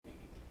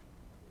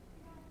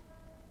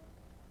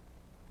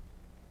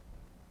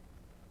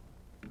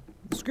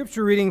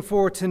Scripture reading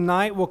for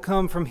tonight will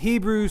come from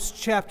Hebrews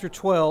chapter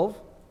 12.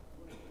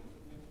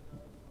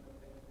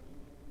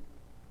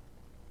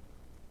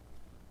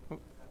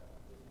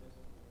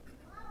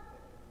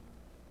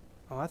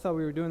 Oh, I thought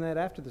we were doing that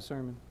after the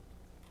sermon.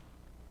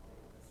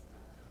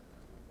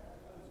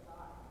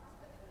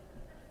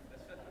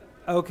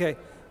 Okay.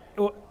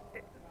 Well,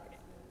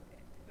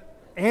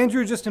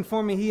 Andrew just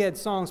informed me he had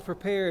songs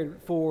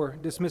prepared for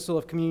dismissal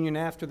of communion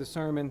after the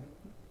sermon.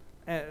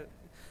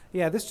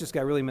 Yeah, this just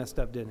got really messed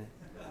up, didn't it?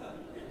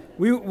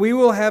 We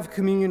will have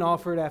communion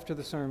offered after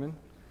the sermon.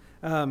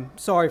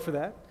 Sorry for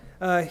that.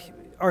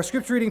 Our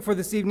scripture reading for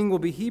this evening will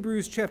be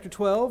Hebrews chapter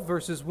 12,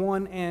 verses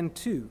 1 and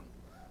 2.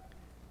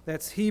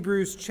 That's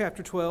Hebrews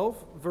chapter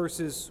 12,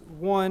 verses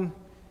 1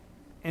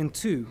 and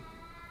 2.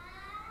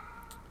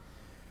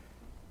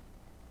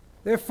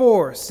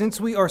 Therefore, since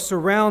we are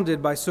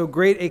surrounded by so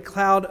great a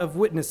cloud of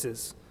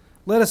witnesses,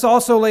 let us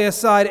also lay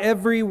aside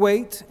every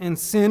weight and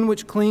sin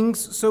which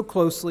clings so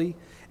closely,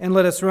 and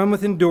let us run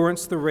with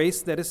endurance the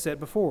race that is set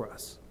before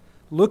us,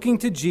 looking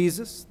to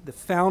Jesus, the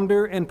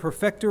founder and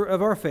perfecter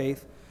of our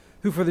faith,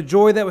 who for the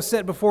joy that was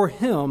set before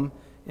him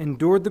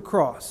endured the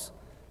cross,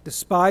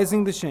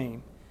 despising the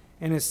shame,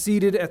 and is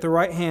seated at the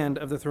right hand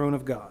of the throne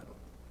of God.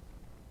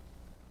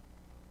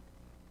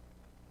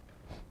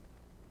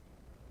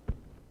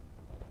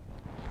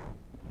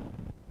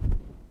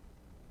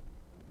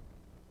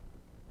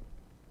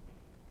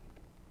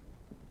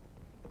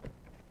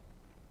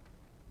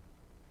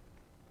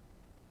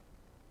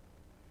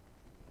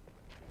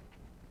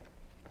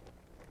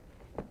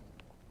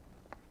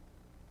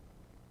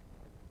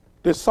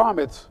 The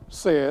psalmist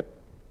said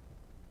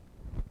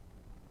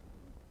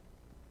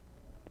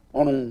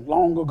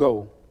long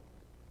ago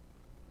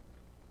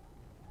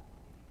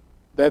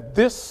that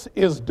this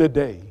is the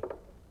day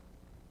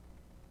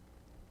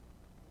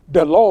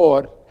the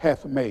Lord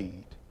hath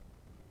made.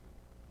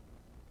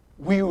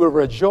 We will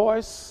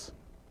rejoice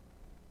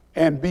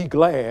and be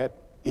glad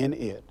in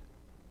it.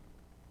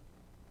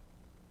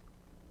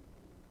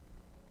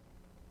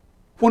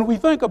 When we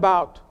think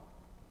about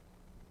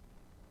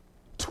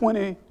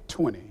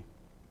 2020,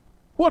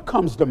 what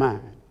comes to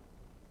mind?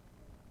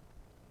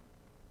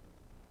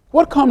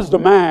 What comes to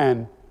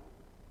mind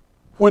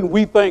when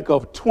we think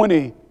of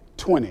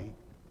 2020?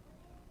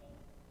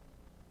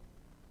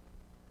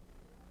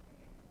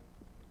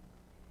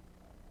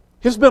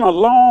 It's been a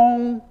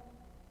long,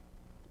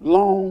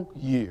 long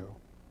year.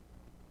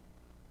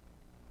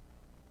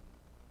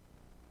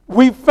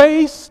 We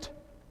faced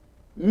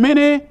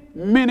many,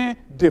 many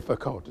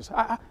difficulties.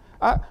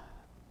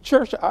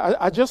 Church,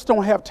 I just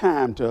don't have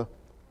time to.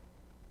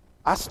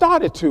 I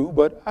started to,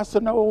 but I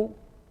said, no,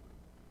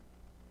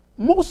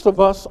 most of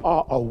us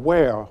are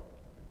aware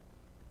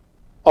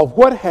of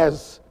what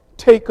has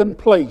taken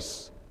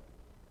place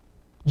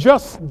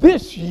just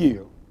this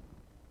year.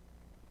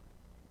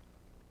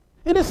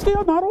 And it's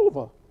still not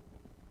over.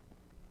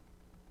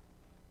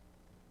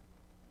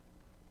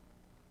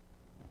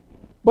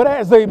 But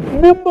as a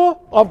member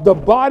of the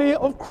body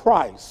of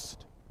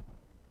Christ,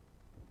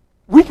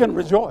 we can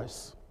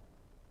rejoice.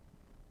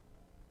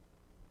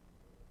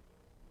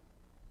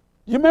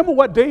 You remember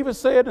what David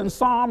said in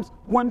Psalms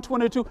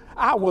 122?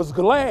 I was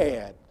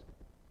glad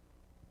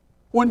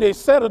when they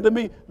said unto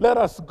me, let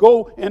us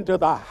go into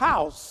the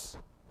house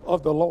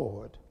of the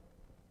Lord.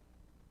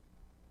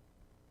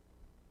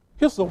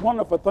 Here's a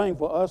wonderful thing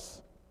for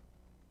us.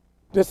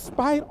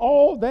 Despite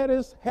all that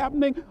is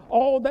happening,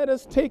 all that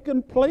has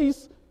taken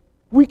place,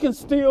 we can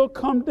still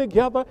come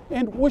together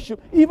and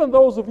worship. Even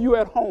those of you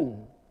at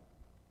home,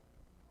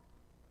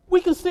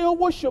 we can still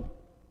worship.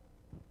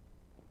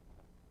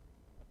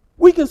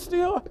 We can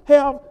still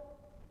have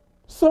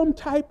some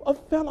type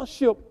of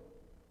fellowship,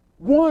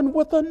 one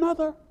with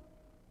another.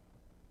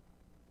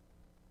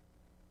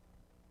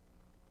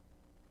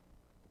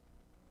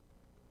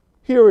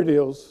 Here it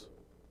is,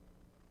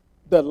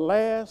 the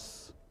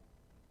last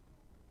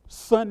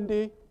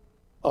Sunday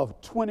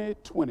of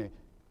 2020.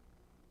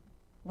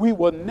 We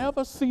will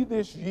never see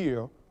this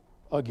year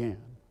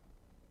again.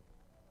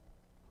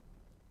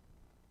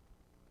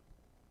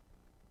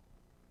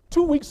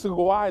 2 weeks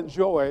ago, I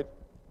enjoyed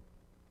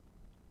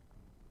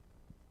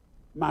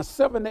my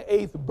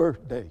 78th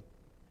birthday.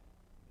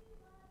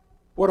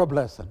 What a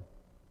blessing.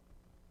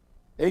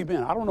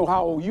 Amen. I don't know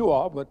how old you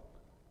are, but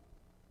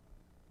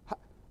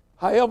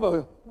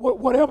however,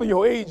 whatever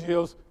your age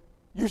is,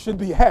 you should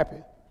be happy.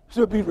 You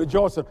should be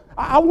rejoicing.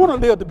 I want to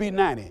live to be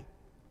 90.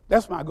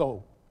 That's my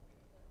goal.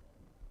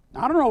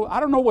 I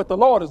don't know what the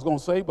Lord is going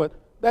to say, but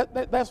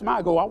that's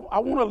my goal. I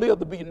want to live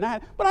to be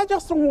 90, but I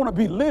just don't want to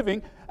be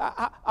living.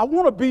 I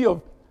want to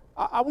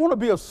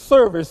be of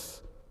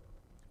service.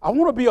 I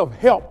want to be of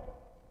help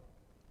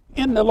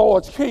in the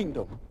Lord's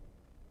kingdom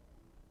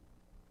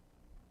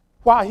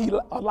while he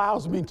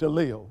allows me to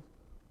live.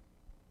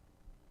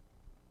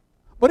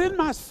 But in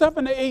my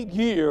 7 to 8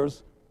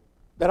 years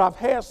that I've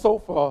had so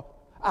far,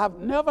 I've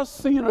never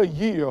seen a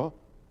year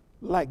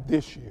like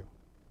this year.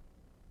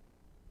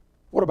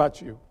 What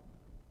about you?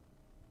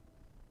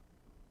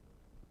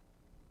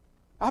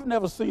 I've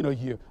never seen a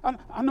year.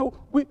 I know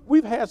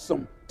we've had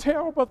some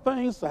terrible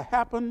things to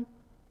happen,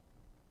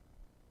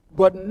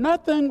 but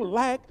nothing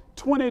like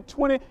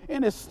 2020,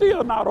 and it's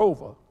still not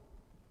over.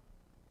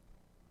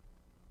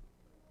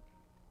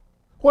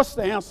 What's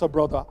the answer,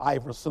 Brother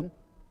Iverson?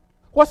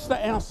 What's the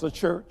answer,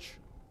 church?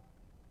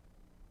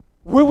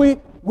 Will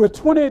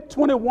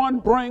 2021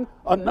 bring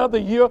another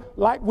year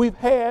like we've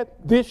had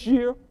this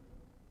year?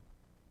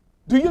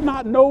 Do you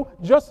not know?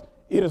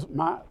 It is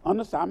my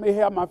understanding, I may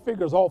have my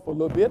figures off a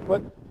little bit,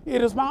 but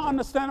it is my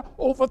understanding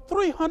over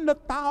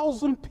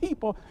 300,000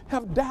 people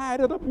have died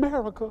in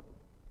America.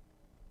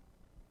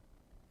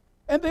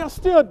 And they are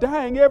still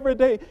dying every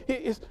day.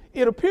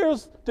 It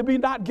appears to be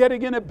not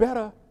getting any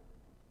better.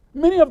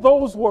 Many of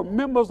those were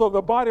members of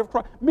the body of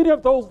Christ. Many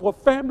of those were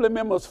family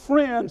members,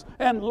 friends,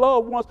 and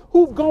loved ones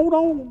who've gone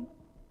on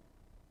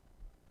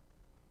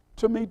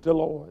to meet the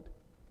Lord.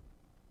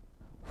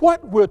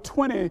 What will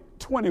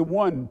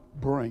 2021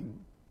 bring?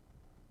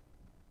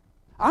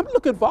 I'm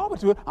looking forward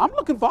to it. I'm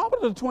looking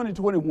forward to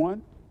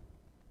 2021.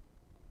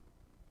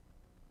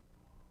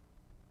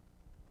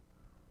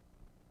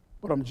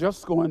 But I'm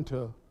just going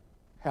to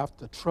have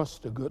to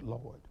trust the good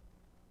Lord.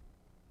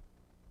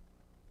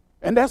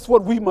 And that's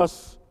what we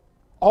must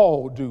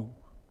all do.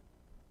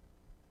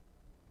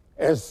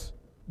 As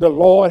the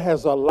Lord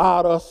has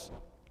allowed us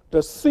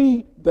to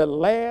see the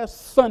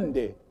last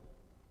Sunday.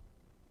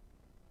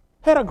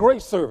 Had a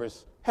great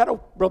service.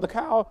 Brother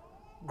Kyle,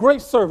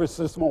 great service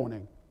this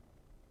morning.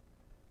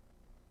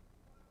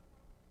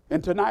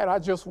 And tonight I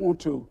just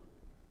want to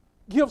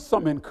give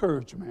some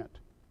encouragement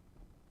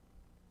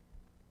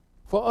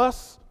for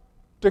us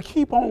to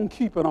keep on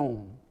keeping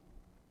on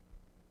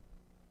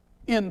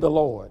in the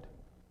Lord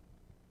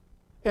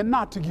and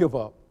not to give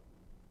up,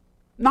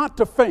 not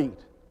to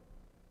faint,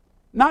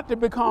 not to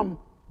become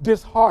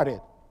disheartened.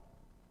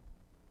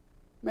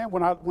 Man,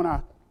 when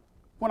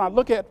I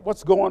look at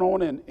what's going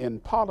on in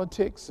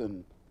politics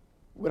and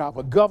with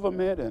our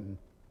government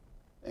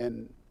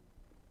and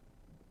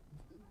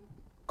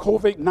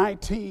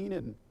COVID-19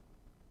 and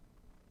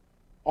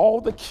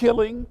all the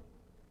killing,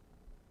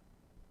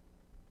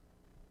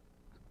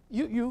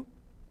 you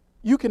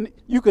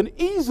can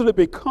easily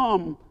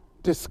become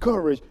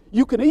discouraged.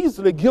 You can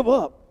easily give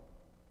up.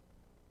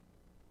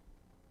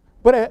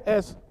 But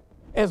as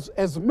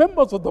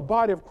members of the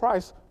body of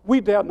Christ,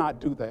 we dare not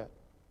do that.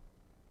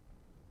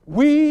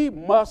 We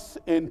must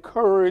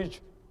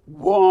encourage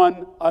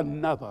one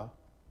another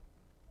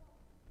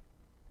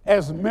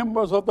as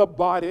members of the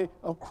body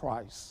of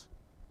Christ.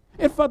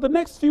 And for the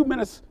next few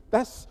minutes,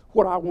 that's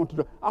what I want to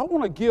do. I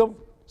want to give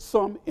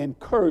some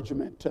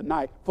encouragement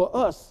tonight for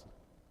us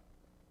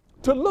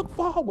to look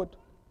forward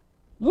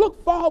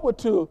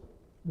to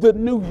the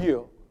new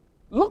year.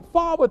 Look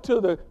forward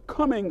to the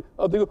coming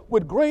of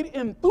with great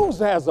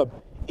enthusiasm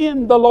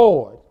in the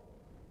Lord.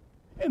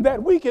 And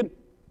that we can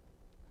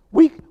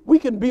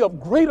be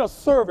of greater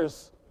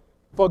service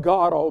for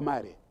God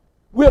Almighty.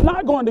 We're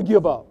not going to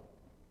give up.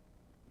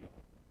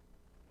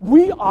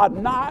 We are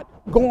not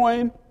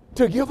going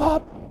to give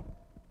up.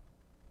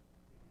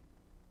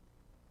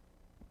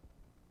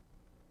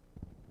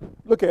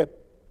 Look at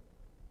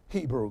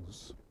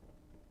Hebrews,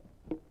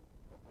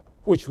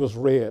 which was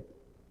read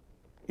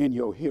in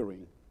your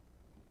hearing.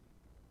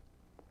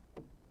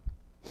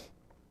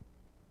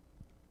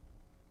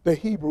 The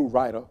Hebrew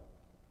writer,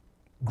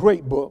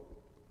 great book.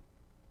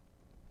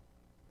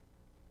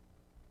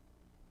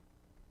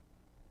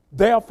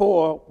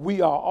 Therefore,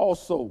 we are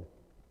also,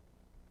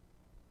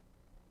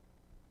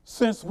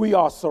 since we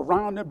are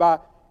surrounded by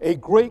a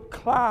great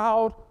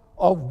cloud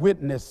of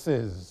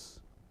witnesses.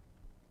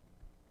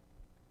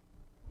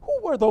 Who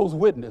were those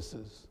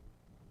witnesses?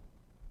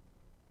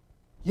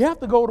 You have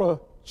to go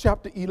to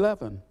chapter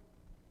 11.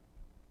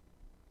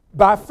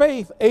 By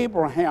faith,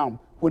 Abraham,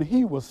 when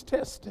he was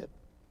tested,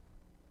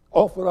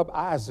 offered up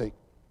Isaac.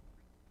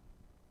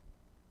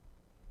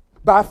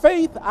 By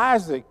faith,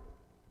 Isaac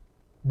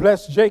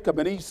blessed Jacob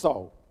and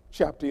Esau,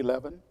 chapter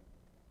 11.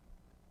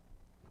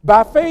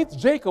 By faith,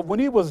 Jacob, when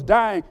he was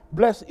dying,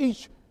 blessed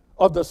each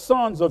of the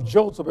sons of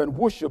Joseph and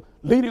worshiped,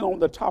 leaning on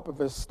the top of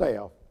his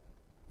staff.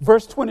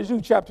 Verse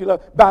 22, chapter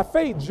 11. By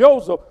faith,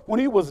 Joseph, when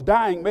he was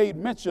dying, made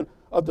mention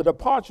of the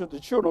departure of the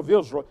children of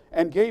Israel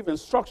and gave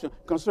instruction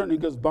concerning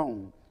his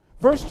bone.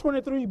 Verse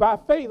 23, by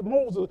faith,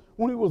 Moses,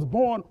 when he was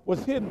born,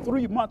 was hidden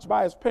 3 months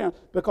by his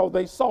parents because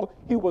they saw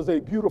he was a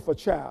beautiful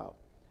child,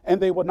 and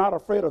they were not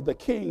afraid of the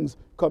king's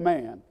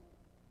command.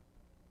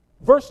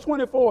 Verse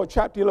 24,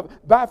 chapter 11,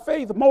 by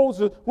faith,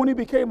 Moses, when he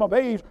became of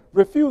age,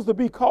 refused to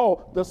be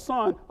called the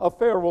son of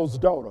Pharaoh's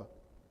daughter,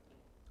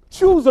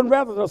 choosing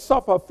rather to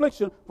suffer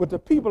affliction with the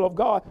people of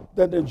God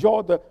than to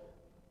enjoy the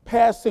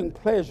passing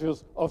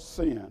pleasures of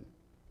sin.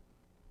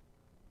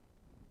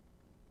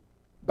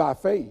 By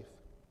faith,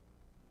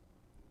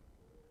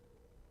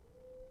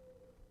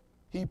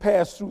 he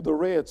passed through the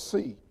Red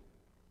Sea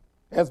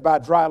as by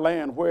dry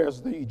land,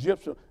 whereas the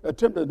Egyptians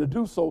attempted to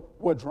do so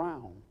were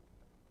drowned.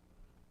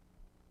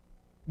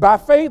 By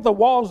faith, the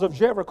walls of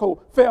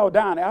Jericho fell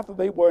down after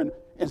they were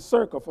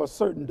encircle for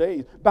certain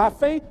days. By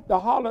faith, the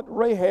harlot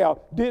Rahab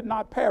did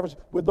not perish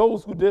with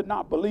those who did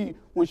not believe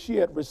when she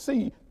had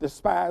received the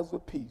spies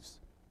of peace.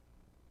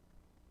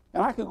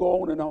 And I could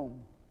go on and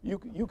on. You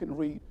can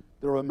read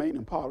the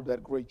remaining part of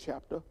that great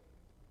chapter.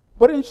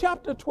 But in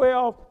chapter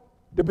 12,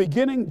 the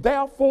beginning,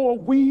 therefore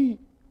we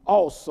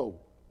also,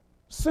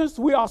 since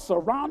we are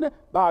surrounded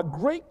by a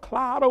great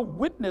cloud of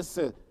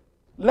witnesses,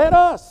 let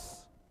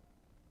us.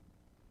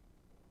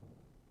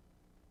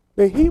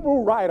 The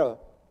Hebrew writer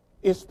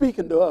is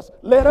speaking to us.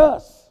 Let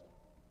us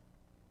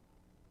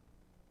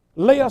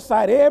lay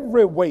aside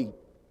every weight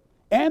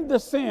and the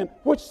sin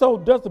which so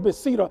doth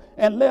beseech us,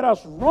 and let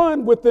us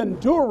run with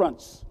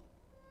endurance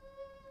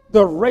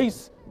the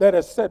race that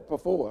is set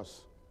before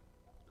us.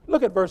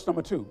 Look at verse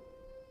number 2.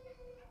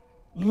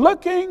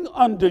 Looking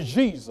unto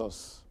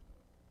Jesus,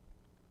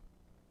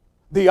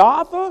 the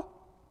author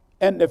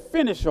and the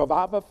finisher of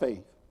our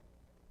faith.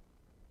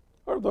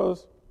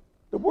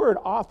 The word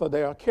author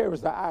there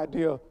carries the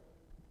idea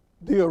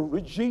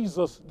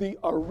Jesus, the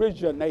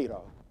originator.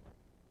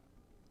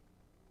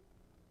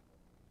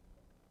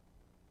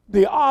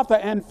 The author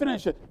and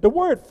finisher. The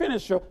word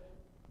finisher,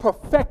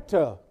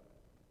 perfecter.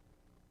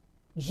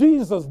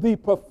 Jesus, the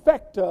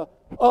perfecter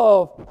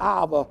of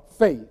our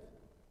faith,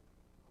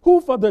 who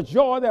for the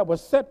joy that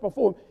was set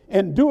before him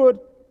endured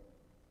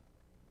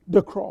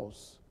the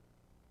cross,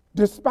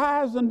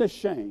 despising the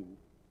shame,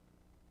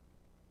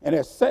 and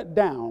has sat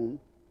down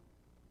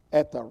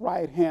at the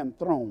right-hand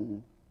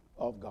throne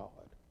of God.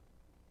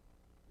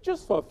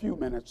 Just for a few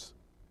minutes,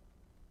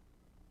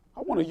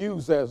 I want to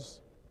use as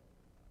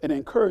an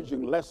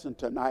encouraging lesson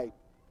tonight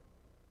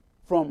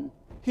from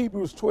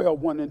Hebrews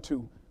 12, 1 and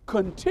 2.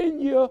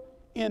 Continue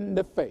in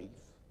the faith.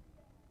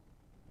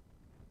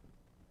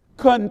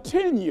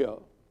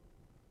 Continue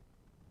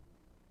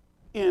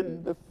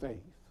in the faith.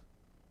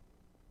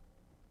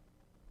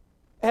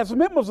 As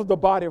members of the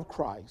body of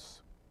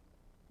Christ,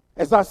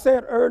 as I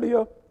said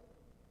earlier,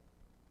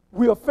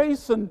 we are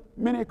facing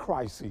many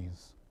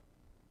crises.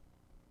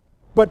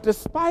 But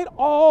despite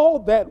all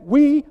that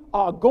we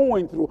are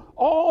going through,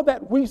 all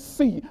that we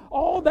see,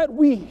 all that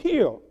we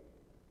hear,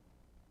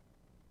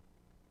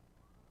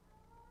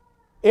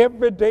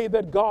 every day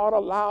that God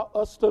allows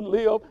us to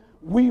live,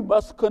 we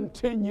must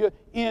continue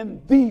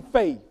in the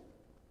faith.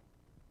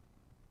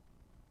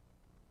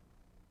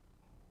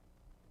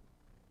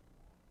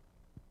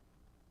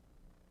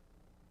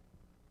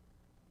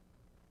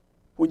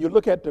 When you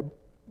look at the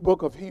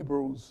book of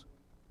Hebrews,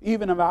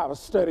 even in our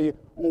study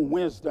on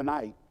Wednesday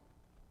night,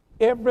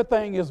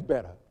 everything is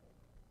better.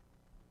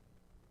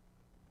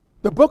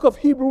 The book of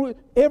Hebrews,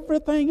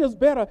 everything is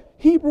better.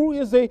 Hebrew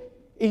is a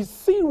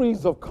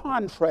series of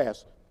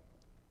contrasts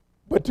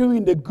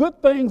between the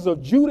good things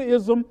of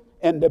Judaism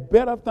and the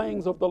better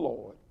things of the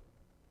Lord.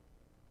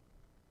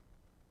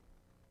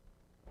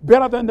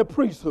 Better than the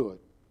priesthood.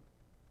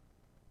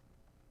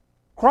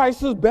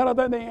 Christ is better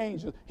than the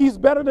angels. He's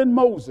better than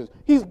Moses.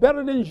 He's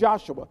better than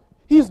Joshua.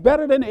 He's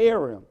better than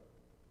Aaron.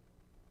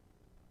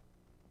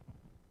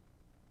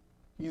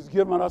 He's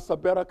given us a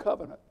better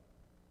covenant.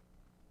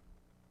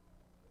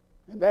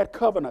 And that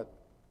covenant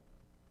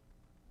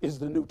is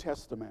the New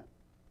Testament.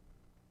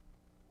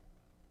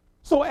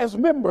 So as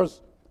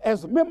members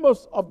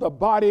of the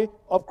body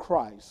of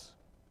Christ,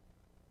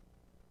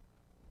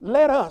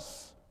 let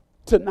us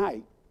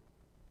tonight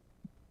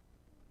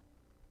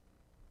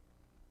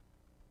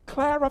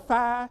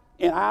clarify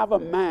in our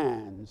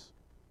minds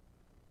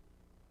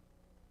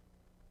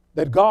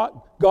that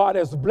God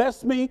has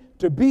blessed me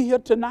to be here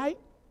tonight.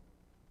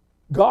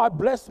 God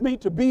blessed me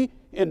to be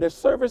in the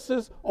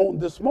services on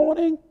this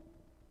morning.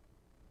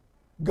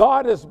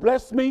 God has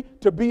blessed me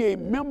to be a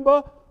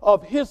member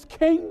of his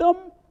kingdom,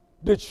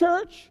 the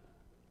church.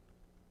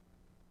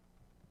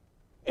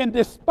 And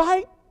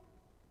despite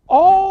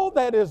all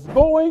that is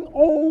going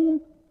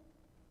on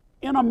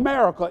in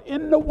America,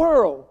 in the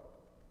world,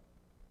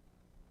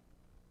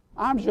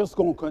 I'm just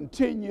going to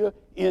continue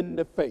in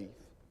the faith.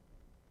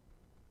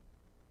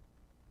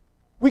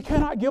 We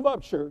cannot give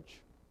up,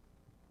 church.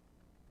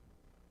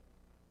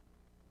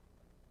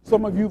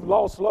 Some of you have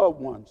lost loved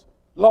ones,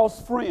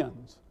 lost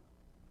friends.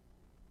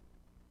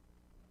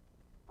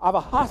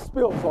 Our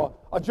hospitals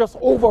are just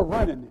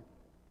overrunning.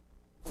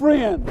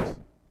 Friends,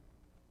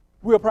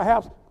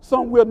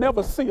 some we'll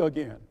never see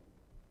again.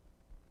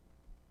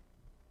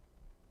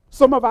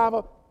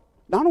 Not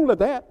only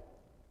that,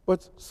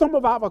 but some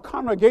of our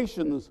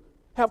congregations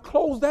have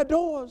closed their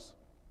doors.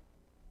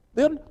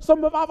 Then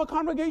some of our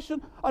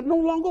congregations are no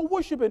longer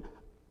worshiping.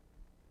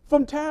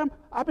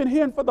 I've been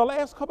hearing for the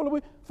last couple of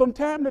weeks, from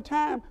time to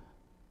time,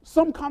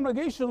 some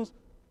congregations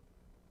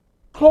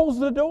close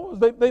the doors.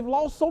 They've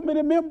lost so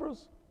many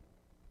members.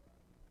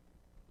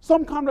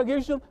 Some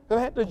congregations have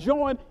had to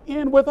join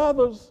in with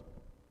others.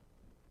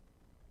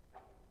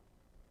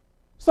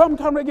 Some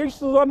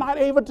congregations are not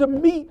able to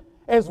meet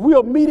as we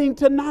are meeting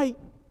tonight.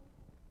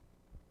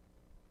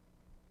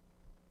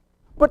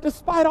 But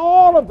despite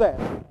all of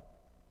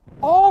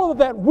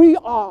that we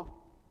are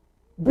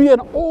being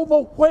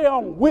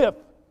overwhelmed with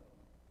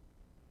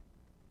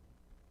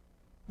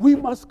We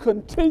must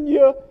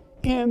continue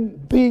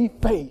in the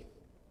faith.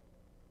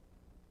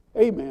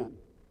 Amen.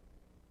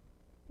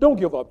 Don't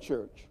give up,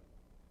 church.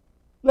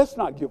 Let's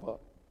not give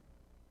up.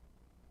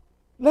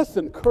 Let's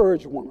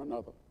encourage one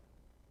another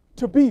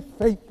to be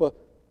faithful,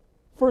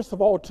 first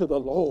of all, to the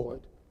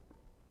Lord.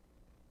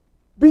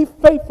 Be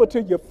faithful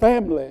to your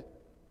family.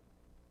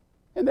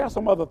 And there are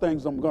some other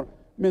things I'm going to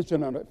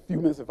mention in a few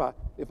minutes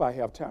if I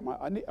have time.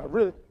 I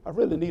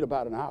really need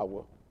about an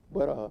hour,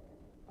 but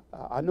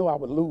I know I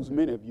would lose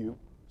many of you,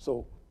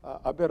 so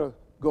I better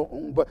go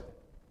on. But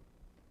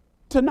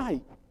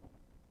tonight,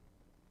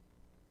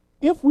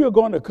 if we're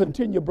going to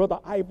continue, Brother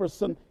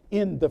Iverson,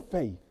 in the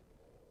faith,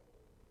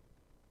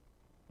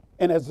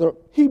 and as the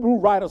Hebrew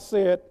writer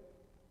said,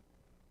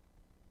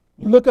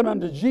 looking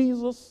unto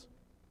Jesus,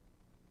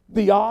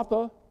 the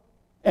author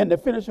and the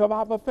finisher of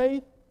our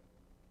faith,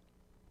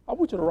 I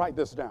want you to write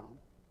this down.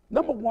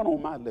 Number one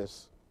on my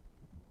list,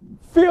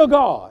 fear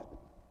God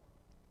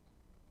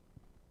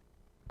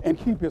and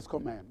keep his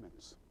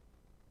commandments.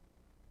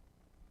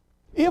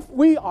 If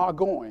we are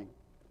going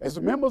as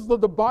members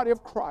of the body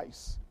of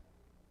Christ,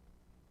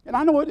 and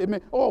I know it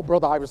means, oh,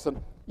 Brother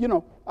Iverson, you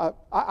know,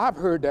 I've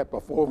heard that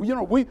before. You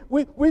know,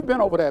 we've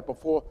been over that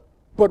before,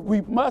 but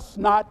we must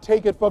not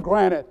take it for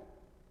granted.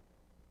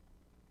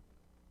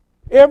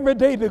 Every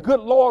day the good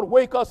Lord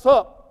wake us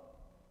up.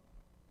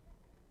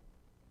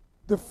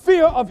 The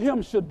fear of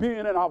him should be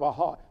in our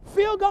heart.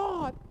 Fear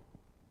God.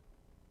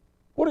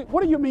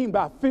 What do you mean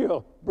by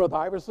fear, Brother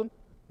Iverson?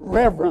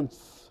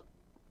 Reverence.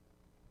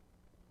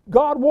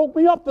 God woke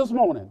me up this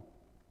morning.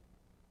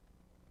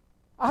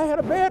 I had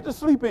a bed to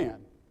sleep in.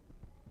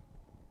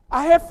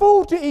 I had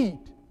food to eat.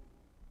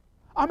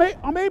 I'm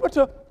able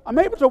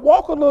to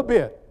walk a little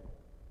bit.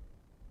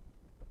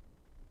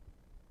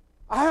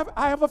 I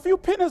have a few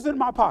pennies in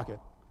my pocket.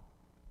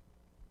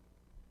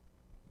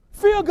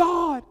 Fear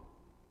God.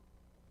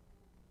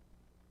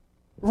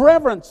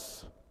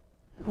 Reverence.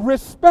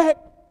 Respect.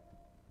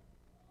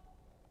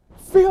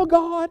 Fear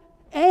God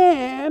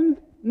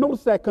and,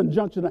 notice that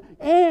conjunction,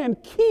 and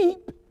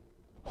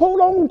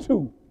hold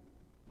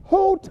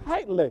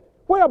tightly.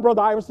 Where,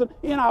 Brother Iverson?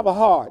 In our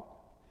heart.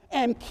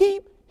 And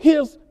keep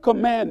his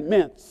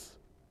commandments.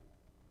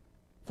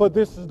 For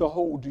this is the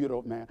whole duty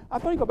of man. I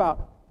think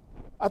about,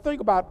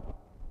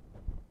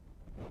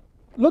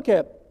 look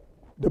at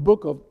the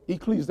book of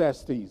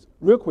Ecclesiastes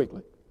real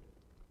quickly.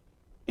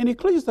 In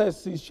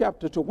Ecclesiastes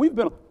chapter 2,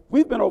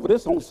 we've been over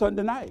this on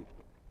Sunday night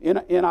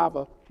in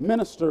our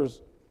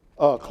ministers'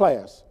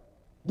 class.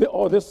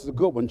 This is a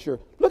good one, sure.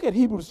 Look at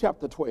Hebrews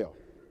chapter 12.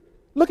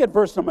 Look at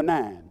verse number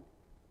 9.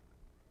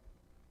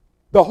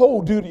 The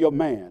whole duty of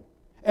man.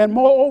 And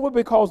moreover,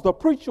 because the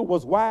preacher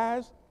was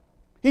wise,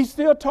 he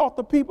still taught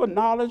the people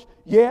knowledge.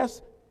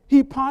 Yes,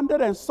 he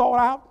pondered and sought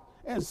out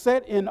and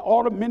set in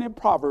order many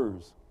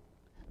proverbs.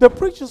 The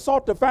preacher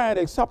sought to find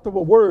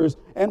acceptable words,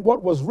 and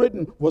what was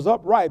written was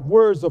upright,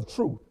 words of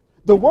truth.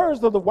 The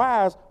words of the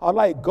wise are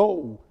like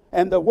gold,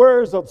 and the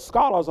words of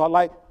scholars are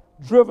like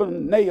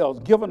driven nails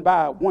given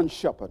by one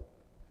shepherd.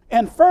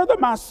 And further,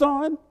 my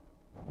son,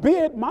 be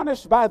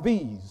admonished by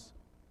these.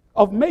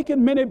 Of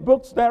making many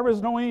books there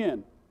is no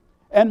end,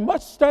 and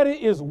much study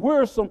is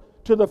wearisome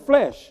to the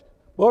flesh.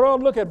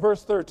 But look at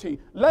verse 13.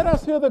 Let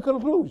us hear the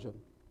conclusion.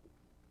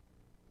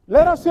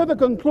 Let us hear the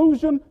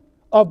conclusion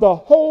of the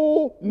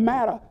whole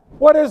matter.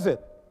 What is it?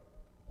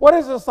 What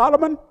is it,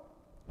 Solomon?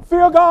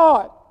 Fear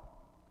God.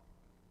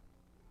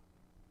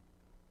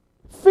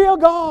 Fear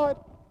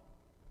God.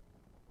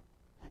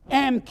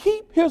 And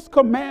keep his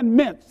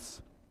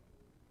commandments.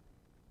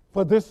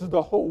 For this is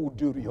the whole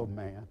duty of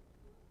man.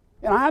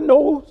 And I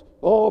know,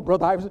 oh,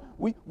 Brother Iverson,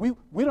 we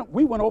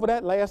went over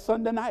that last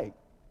Sunday night.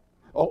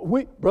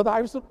 Brother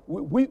Iverson,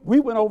 we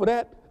went over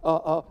that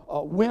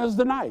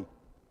Wednesday night.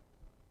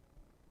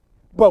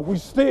 But we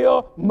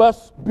still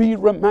must be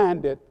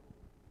reminded.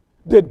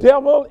 The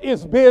devil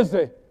is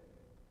busy.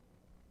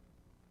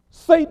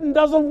 Satan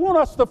doesn't want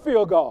us to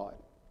fear God.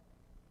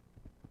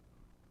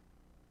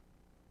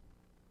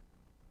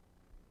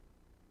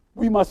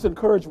 We must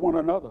encourage one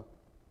another.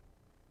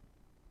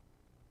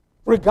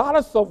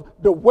 Regardless of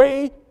the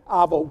way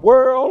our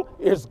world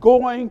is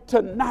going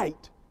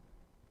tonight,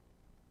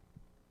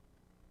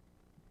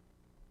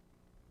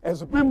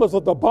 as members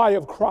of the body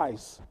of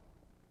Christ,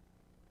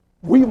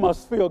 we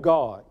must fear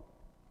God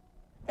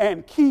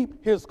and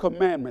keep his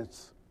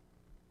commandments.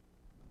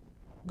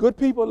 Good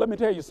people, let me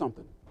tell you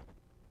something.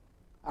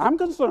 I'm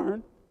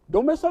concerned.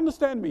 Don't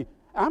misunderstand me.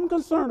 I'm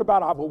concerned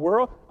about our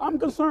world. I'm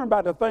concerned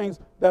about the things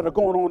that are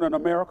going on in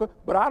America,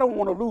 but I don't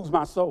want to lose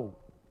my soul.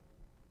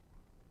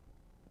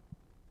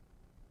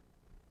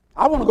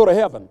 I want to go to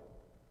heaven.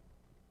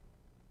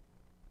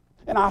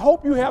 And I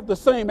hope you have the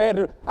same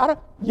attitude.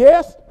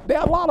 Yes, there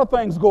are a lot of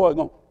things going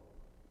on.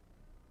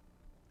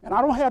 And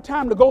I don't have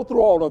time to go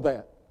through all of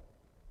that.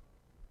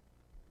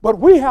 But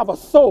we have a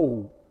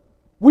soul.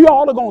 We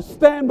all are going to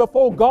stand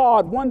before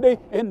God one day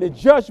in the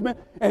judgment,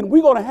 and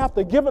we're going to have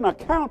to give an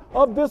account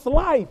of this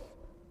life.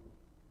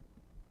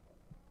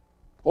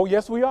 Oh,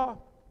 yes, we are.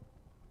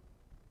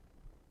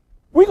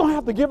 We're going to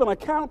have to give an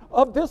account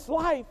of this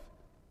life,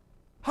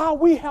 how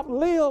we have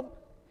lived,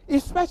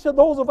 especially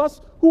those of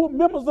us who are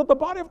members of the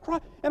body of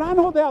Christ. And I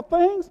know there are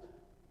things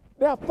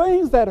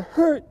that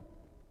hurt.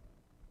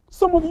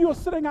 Some of you are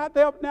sitting out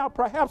there now,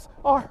 perhaps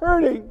are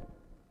hurting.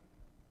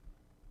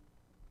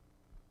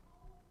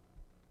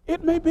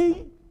 It may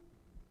be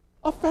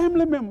a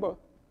family member.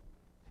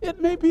 It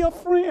may be a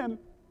friend.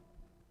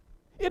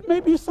 It may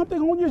be something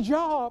on your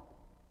job.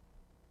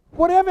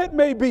 Whatever it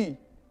may be,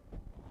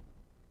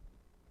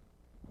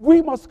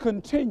 we must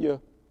continue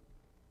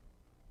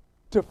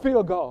to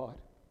fear God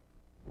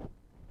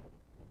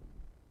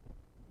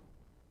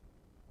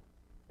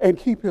and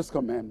keep his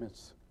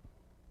commandments.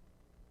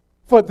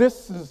 For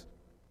this is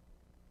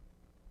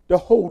the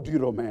whole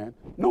duty of man.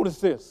 Notice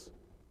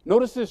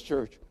this,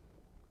 church.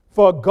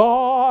 For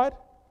God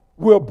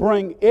will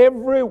bring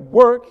every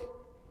work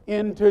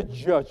into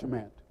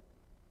judgment,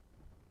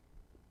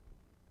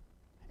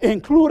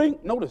 including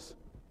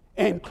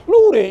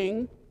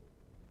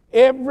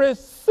every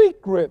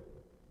secret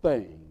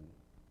thing.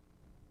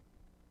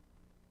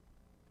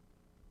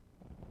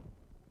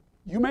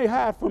 You may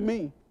hide from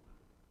me.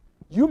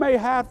 You may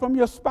hide from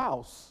your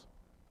spouse.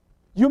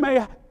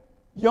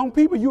 Young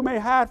people, you may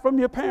hide from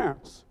your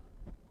parents.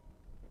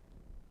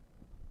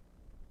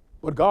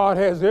 But God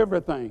has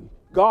everything.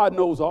 God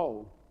knows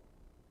all.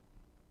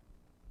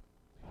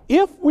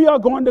 If we are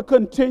going to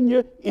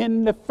continue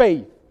in the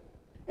faith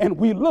and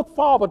we look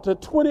forward to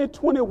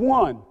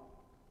 2021,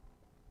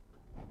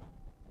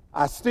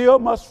 I still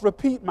must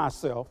repeat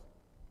myself.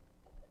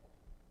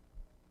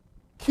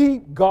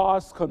 Keep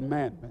God's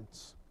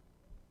commandments.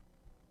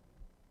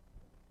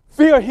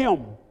 Fear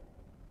him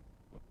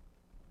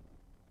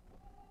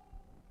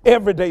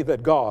every day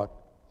that God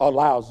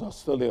allows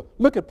us to live.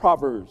 Look at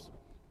Proverbs.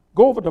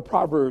 Go over to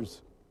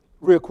Proverbs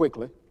real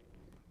quickly.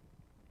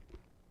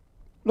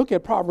 Look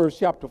at Proverbs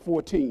chapter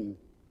 14.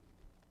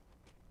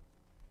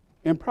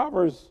 In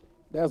Proverbs,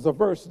 there's a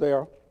verse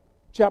there,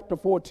 chapter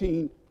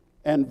 14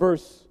 and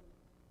verse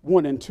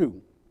 1 and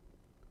 2.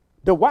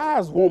 The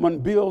wise woman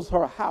builds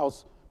her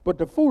house, but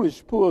the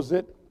foolish pulls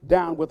it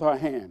down with her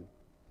hand.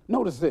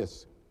 Notice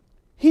this.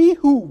 He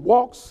who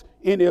walks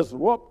in his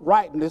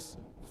uprightness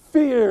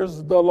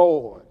fears the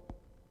Lord,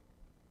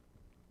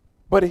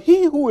 but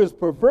he who is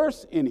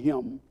perverse in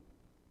him,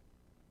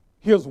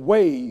 his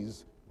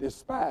ways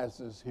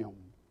despises him.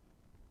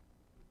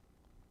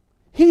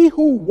 He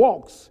who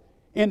walks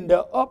in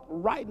the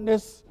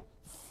uprightness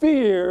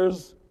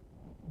fears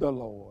the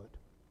Lord.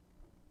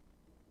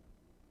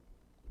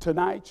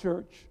 Tonight,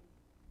 church,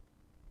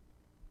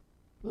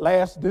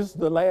 this is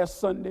the last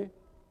Sunday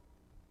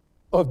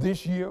of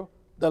this year,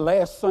 the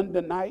last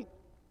Sunday night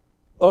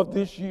of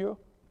this year.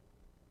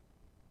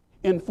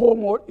 In 4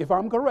 more, if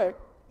I'm correct,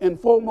 in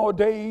 4 more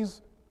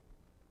days,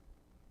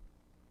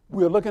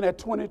 we're looking at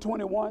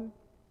 2021.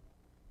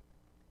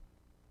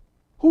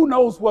 Who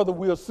knows whether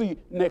we'll see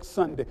next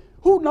Sunday?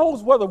 Who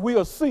knows whether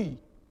we'll see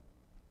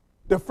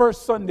the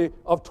first Sunday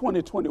of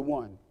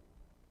 2021?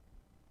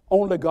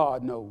 Only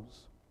God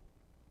knows.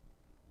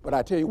 But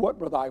I tell you what,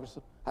 Brother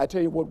Iverson, I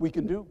tell you what we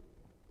can do.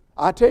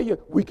 I tell you,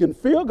 we can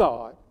fear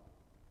God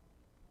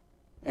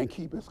and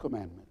keep his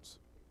commandments.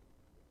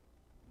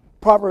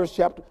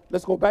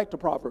 Let's go back to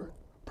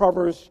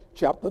Proverbs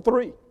chapter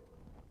 3.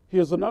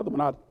 Here's another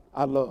one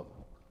I love.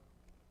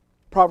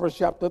 Proverbs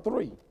chapter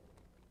 3.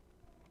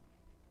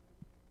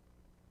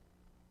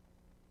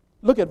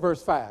 Look at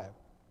verse 5.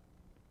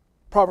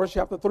 Proverbs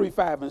chapter 3,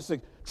 5 and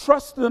 6.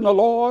 Trust in the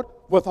Lord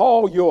with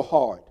all your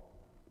heart,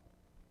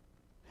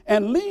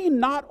 and lean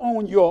not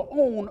on your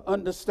own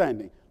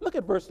understanding. Look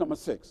at verse number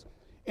 6.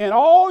 In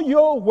all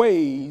your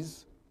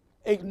ways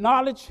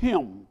acknowledge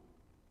him,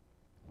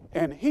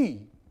 and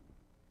he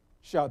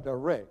shall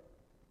direct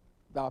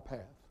thy path.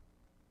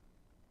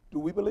 Do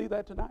we believe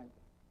that tonight?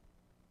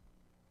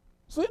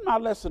 So in my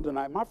lesson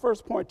tonight, my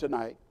first point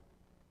tonight,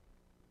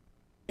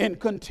 in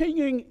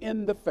continuing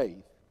in the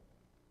faith,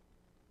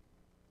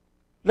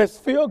 let's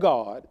fear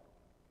God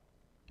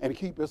and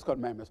keep his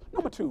commandments.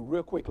 Number 2,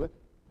 real quickly.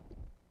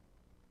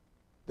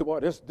 Boy,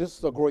 this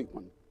is a great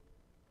one.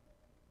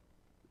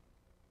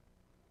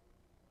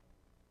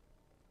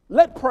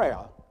 Let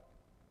prayer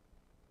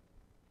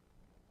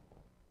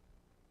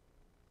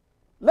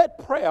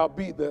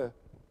be the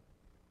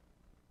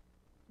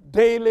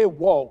daily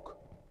walk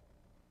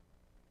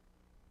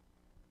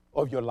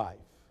of your life.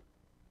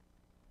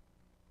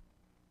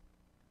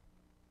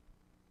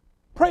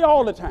 Pray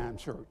all the time,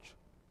 church.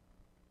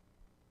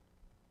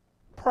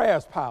 Prayer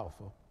is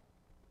powerful.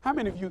 How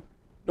many of you,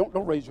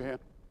 don't raise your hand.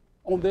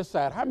 On this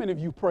side, how many of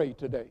you prayed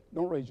today?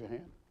 Don't raise your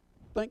hand.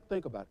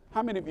 Think about it.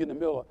 How many of you in the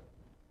middle?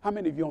 How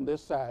many of you on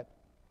this side?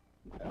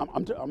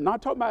 I'm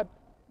not talking about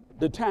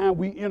the time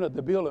we entered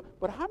the building,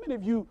 but how many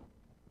of you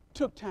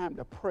took time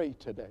to pray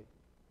today?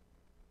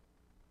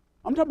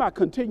 I'm talking about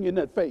continuing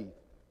that faith.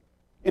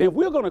 And if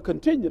we're going to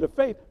continue the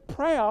faith,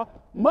 prayer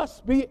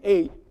must be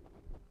a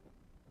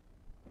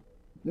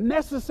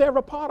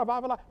necessary part of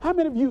our life. How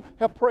many of you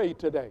have prayed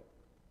today?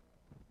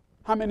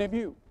 How many of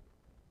you?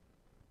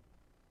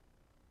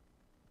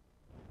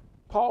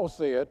 Paul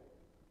said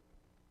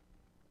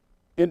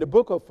in the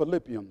book of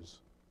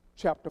Philippians,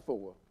 chapter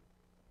 4,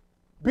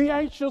 be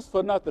anxious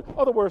for nothing. In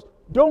other words,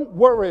 don't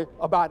worry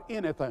about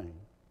anything.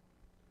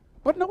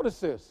 But notice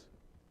this.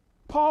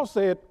 Paul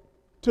said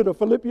to the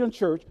Philippian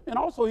church, and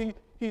also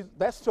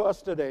that's to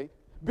us today,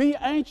 be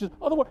anxious. In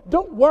other words,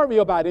 don't worry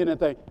about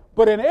anything,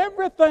 but in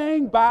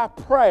everything by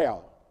prayer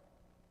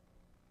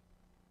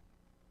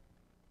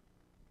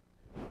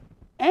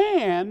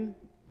and,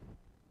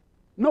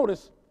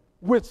 notice,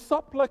 with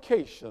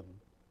supplication.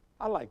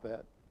 I like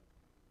that.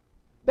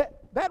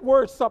 That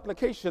word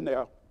supplication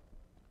there,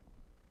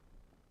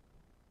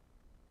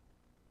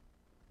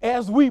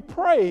 as we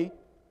pray,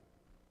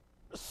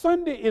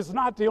 Sunday is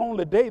not the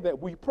only day that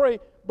we pray,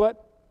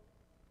 but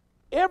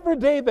every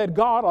day that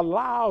God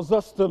allows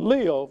us to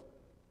live,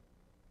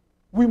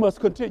 we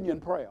must continue in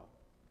prayer.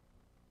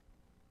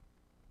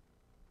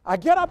 I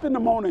get up in the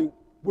morning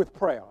with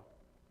prayer.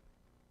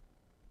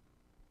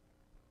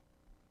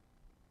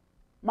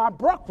 My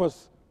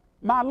breakfast,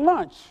 my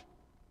lunch,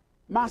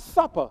 my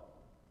supper,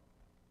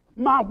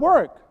 my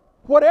work,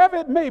 whatever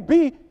it may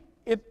be,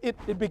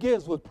 it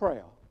begins with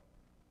prayer.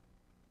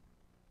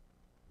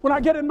 When I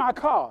get in my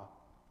car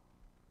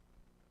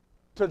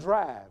to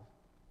drive,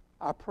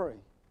 I pray.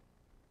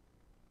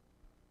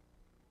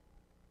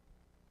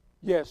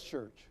 Yes,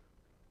 church.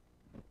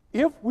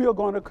 If we are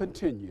going to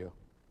continue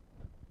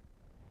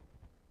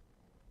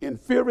in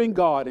fearing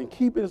God and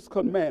keeping His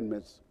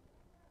commandments,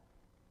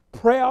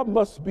 prayer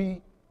must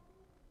be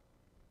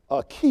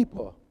a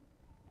keeper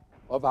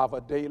of our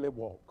daily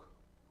walk.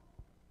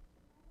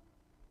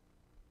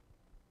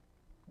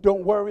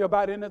 Don't worry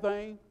about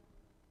anything,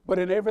 but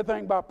in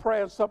everything by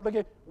prayer and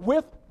supplication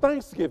with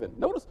thanksgiving.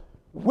 Notice,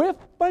 with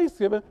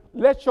thanksgiving,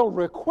 let your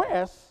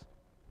requests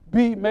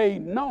be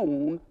made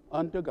known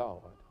unto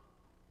God.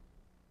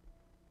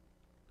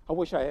 I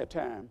wish I had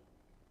time.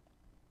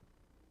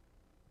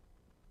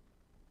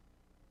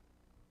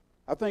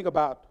 I think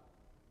about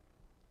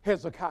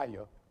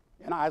Hezekiah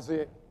in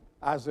Isaiah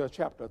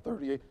chapter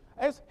 38.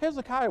 As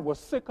Hezekiah was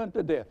sick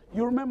unto death.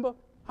 You remember?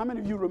 How many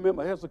of you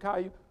remember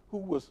Hezekiah who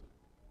was,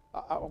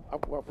 I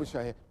wish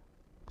I had,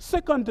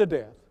 sick unto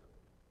death?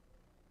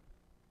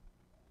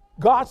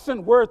 God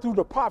sent word through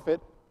the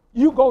prophet,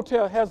 you go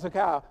tell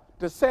Hezekiah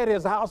to set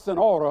his house in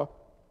order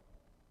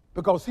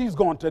because he's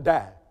going to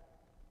die.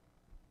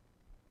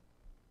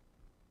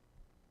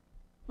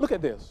 Look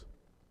at this.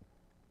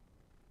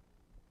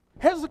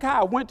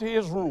 Hezekiah went to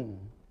his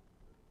room.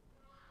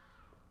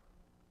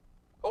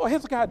 Oh,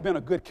 Hezekiah had been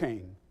a good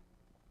king.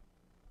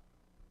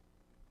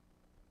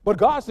 But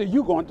God said,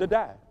 you're going to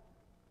die.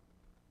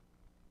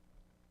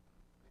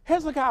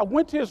 Hezekiah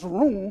went to his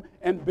room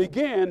and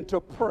began to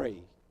pray.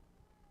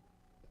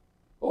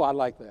 Oh, I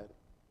like that.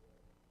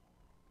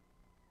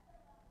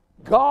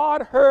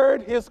 God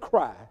heard his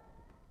cry.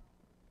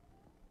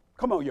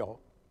 Come on, y'all.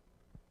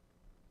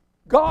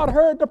 God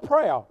heard the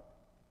prayer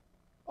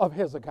of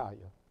Hezekiah.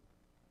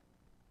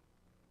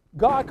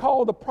 God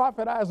called the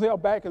prophet Isaiah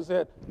back and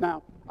said,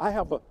 now, I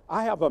have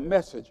a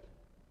message.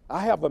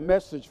 I have a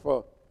message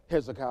for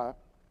Hezekiah.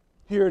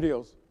 Here it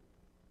is.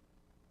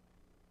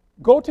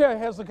 Go tell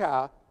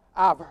Hezekiah,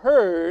 I've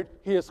heard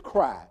his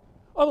cry.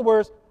 In other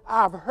words,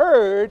 I've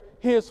heard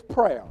his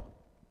prayer.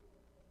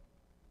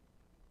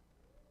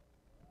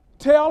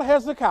 Tell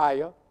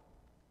Hezekiah,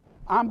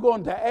 I'm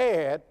going to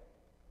add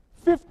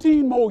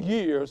 15 more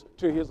years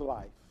to his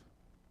life.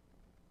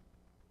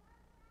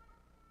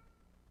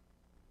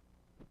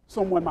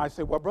 Someone might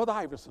say, well, Brother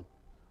Iverson,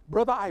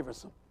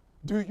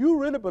 do you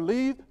really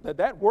believe that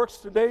that works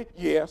today?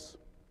 Yes.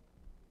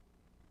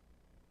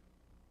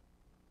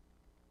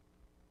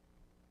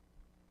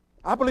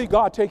 I believe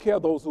God take care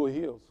of those who are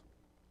His.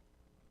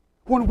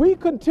 When we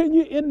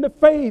continue in the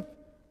faith,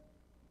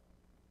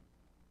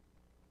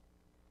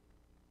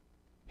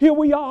 here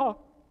we are,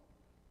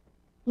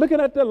 looking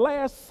at the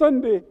last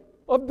Sunday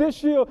of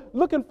this year,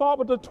 looking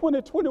forward to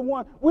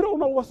 2021. We don't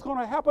know what's going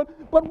to happen,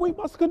 but we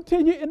must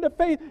continue in the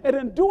faith. And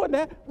in doing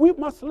that, we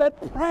must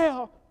let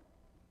prayer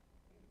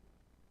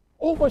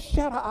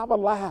overshadow our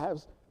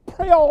lives.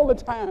 Pray all the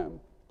time,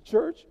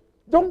 church.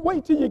 Don't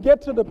wait till you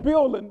get to the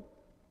building.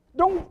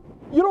 You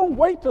don't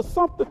wait till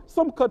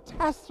some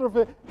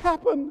catastrophe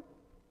happen.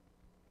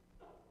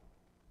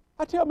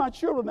 I tell my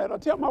children that. I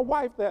tell my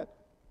wife that.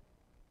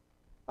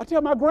 I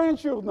tell my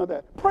grandchildren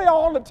that. Pray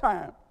all the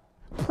time.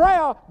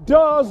 Prayer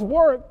does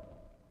work.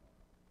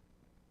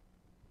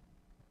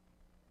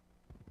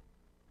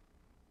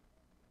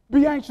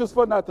 Be anxious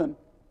for nothing.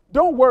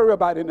 Don't worry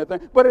about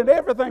anything, but in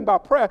everything by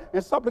prayer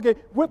and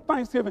supplication with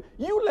thanksgiving,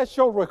 you let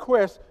your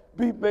requests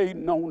be made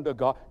known to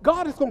God.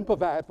 God is going to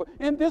provide for.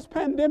 In this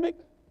pandemic,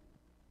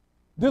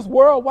 this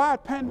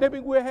worldwide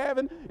pandemic we're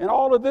having, and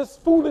all of this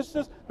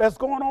foolishness that's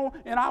going on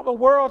in our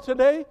world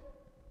today,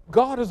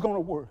 God is going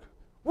to work.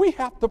 We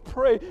have to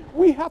pray.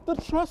 We have to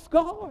trust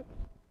God,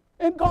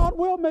 and God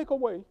will make a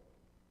way.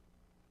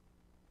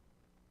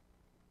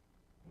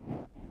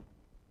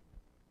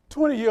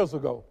 20 years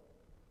ago,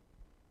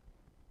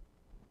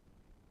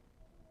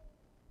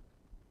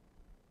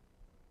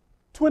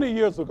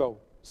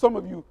 some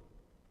of you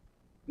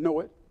know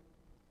it.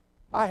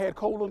 I had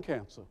colon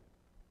cancer.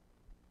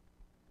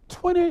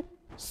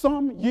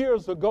 20-some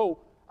years ago,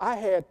 I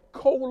had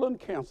colon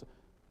cancer.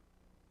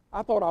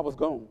 I thought I was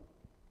gone.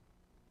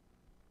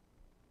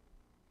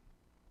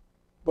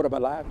 But I'm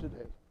alive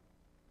today.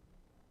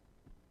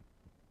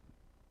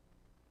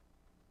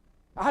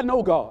 I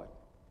know God.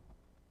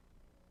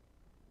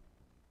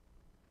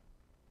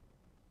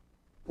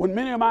 When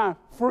many of my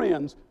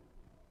friends,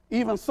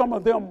 even some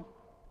of them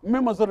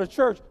members of the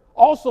church,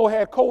 also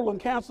had colon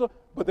cancer,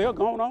 but they're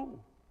gone on.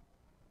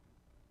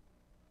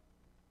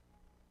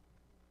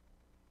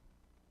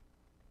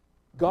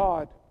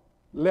 God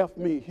left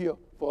me here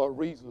for a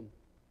reason.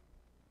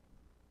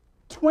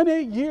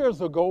 20 years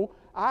ago,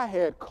 I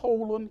had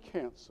colon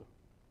cancer.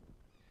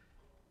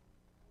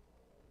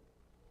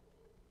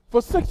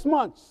 For 6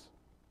 months,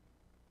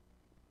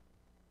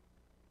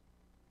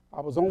 I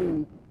was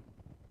on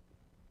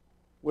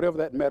whatever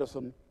that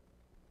medicine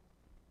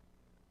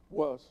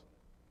was.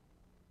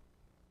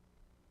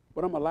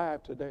 But I'm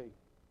alive today.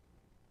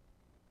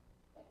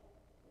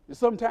 And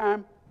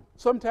sometimes,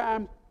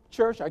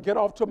 church, I get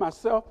off to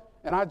myself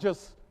and I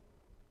just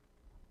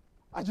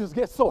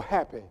get so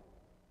happy.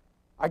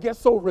 I get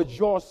so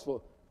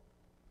rejoiceful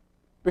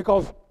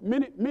because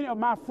many of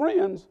my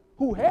friends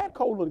who had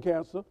colon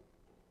cancer,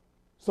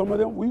 some of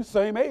them we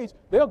same age,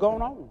 they're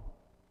gone on.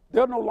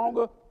 They're no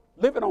longer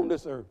living on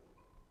this earth.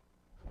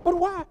 But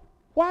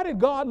why did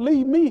God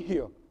leave me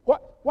here?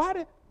 Why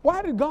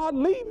did God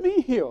leave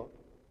me here?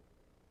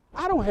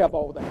 I don't have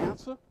all the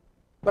answer,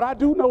 but I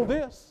do know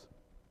this.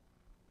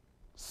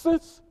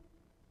 Since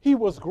he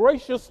was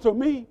gracious to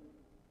me,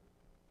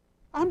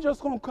 I'm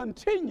just going to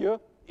continue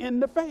in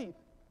the faith.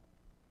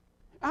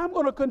 I'm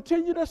going to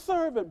continue to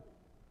serve him.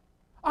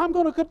 I'm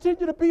going to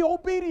continue to be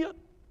obedient.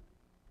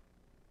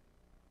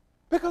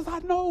 Because I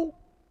know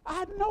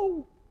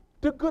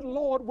the good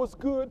Lord was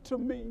good to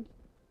me.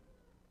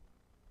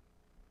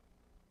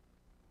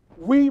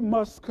 We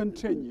must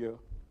continue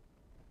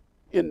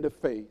in the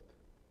faith.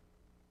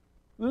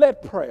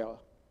 Let prayer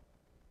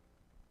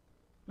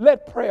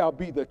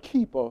be the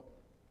keeper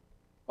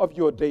of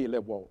your daily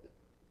walk.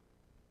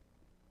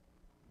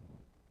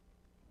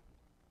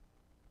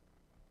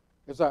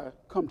 As I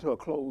come to a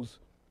close,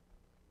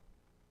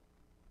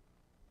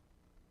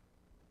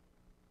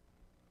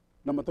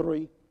 number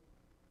 3,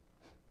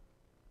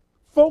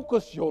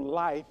 focus your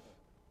life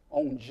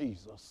on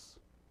Jesus.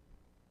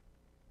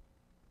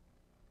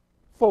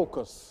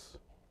 Focus.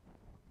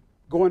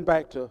 Going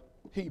back to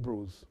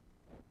Hebrews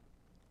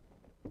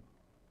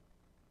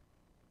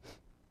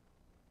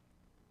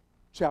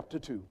chapter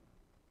 2.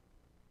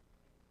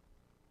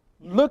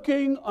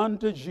 Looking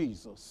unto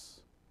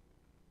Jesus,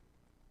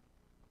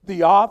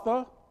 the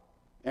author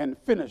and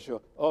finisher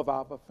of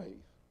our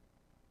faith,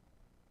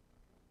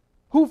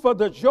 who for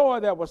the joy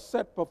that was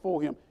set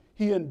before him,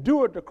 he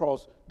endured the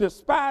cross,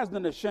 despised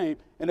and ashamed,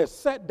 and is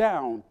set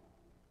down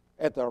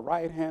at the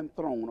right-hand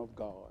throne of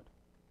God.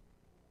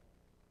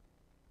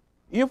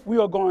 If we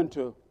are going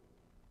to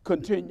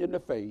continue in the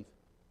faith,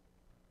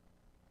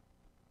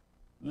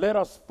 let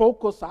us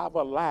focus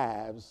our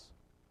lives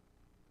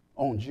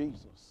on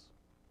Jesus.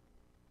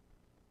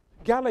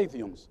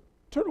 Galatians,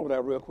 turn over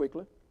there real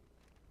quickly.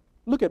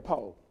 Look at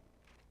Paul.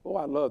 Oh,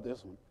 I love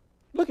this one.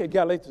 Look at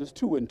Galatians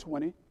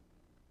 2:20.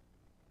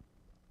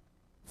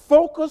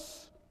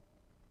 Focus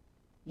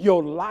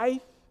your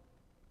life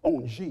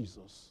on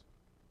Jesus.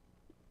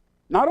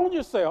 Not on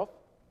yourself,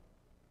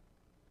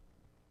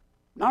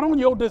 not on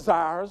your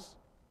desires,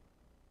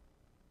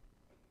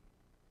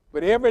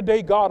 but every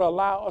day God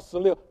allows us to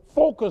live.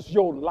 Focus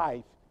your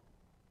life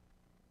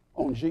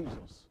on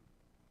Jesus.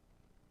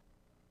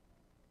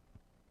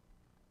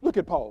 Look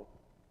at Paul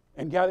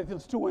in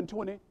Galatians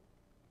 2:20.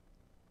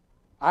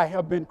 I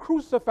have been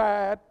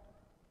crucified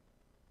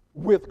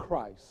with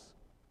Christ.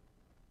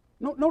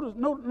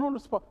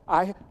 Notice Paul.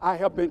 I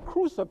have been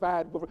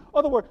crucified with. In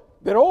other words,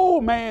 that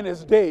old man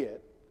is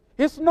dead.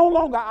 It's no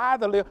longer I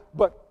that live,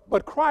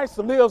 but Christ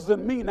lives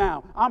in me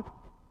now.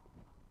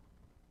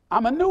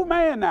 I'm a new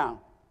man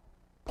now,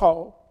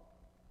 Paul.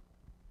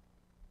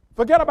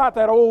 Forget about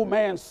that old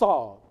man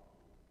Saul.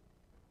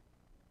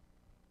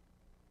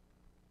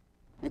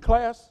 In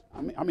class,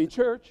 I mean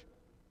church,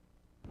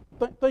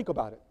 think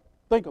about it.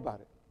 Think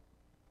about it.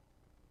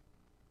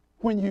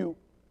 When you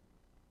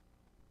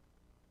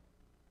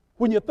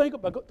think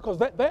about, because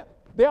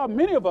there are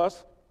many of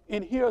us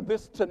in here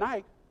this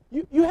tonight,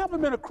 you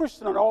haven't been a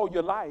Christian in all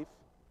your life.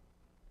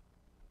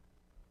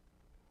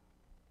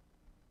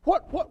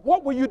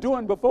 What were you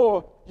doing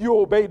before you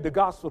obeyed the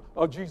gospel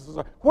of Jesus?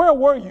 Where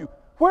were you?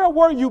 Where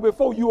were you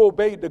before you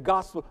obeyed the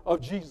gospel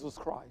of Jesus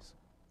Christ?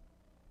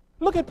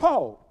 Look at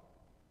Paul.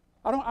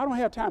 I don't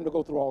have time to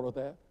go through all of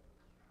that.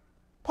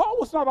 Paul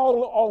was not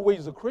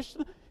always a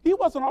Christian. He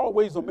wasn't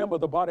always a member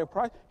of the body of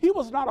Christ. He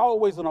was not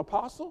always an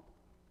apostle.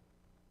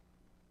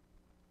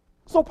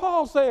 So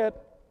Paul said,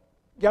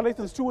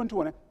 Galatians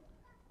 2:20,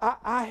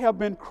 I have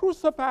been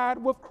crucified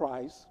with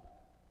Christ.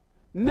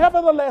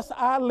 Nevertheless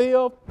I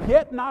live,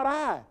 yet not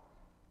I.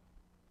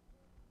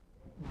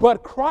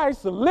 But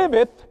Christ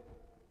liveth,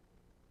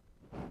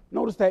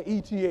 notice that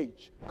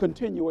ETH,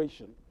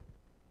 continuation.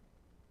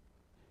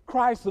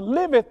 Christ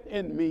liveth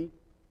in me,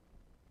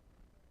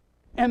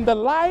 and the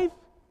life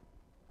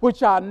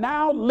which I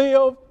now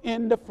live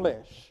in the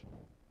flesh,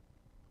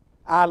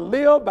 I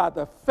live by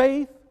the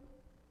faith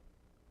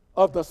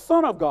of the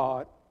Son of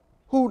God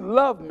who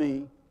loved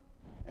me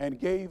and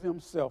gave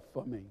himself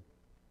for me.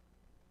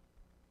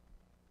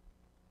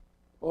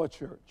 Oh,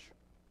 church,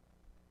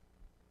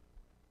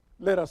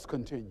 let us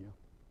continue.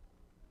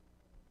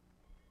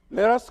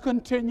 Let us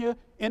continue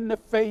in the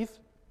faith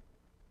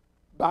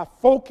by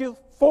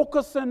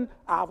focusing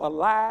our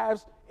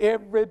lives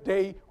every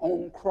day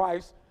on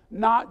Christ,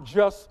 not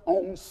just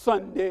on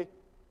Sunday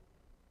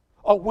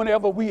or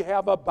whenever we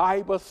have a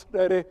Bible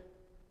study.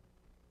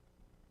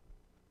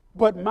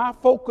 But my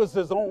focus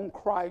is on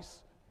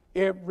Christ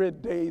every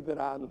day that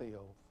I live.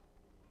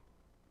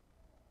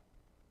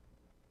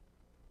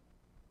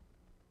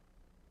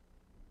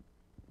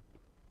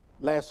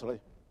 Lastly,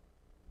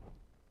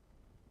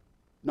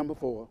 number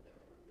 4.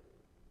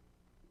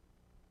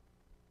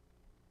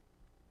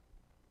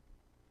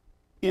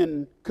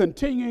 In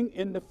continuing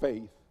in the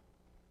faith,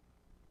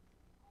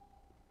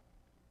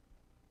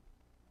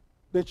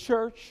 the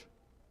church,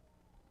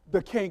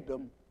 the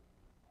kingdom,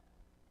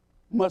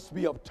 must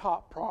be of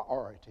top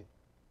priority.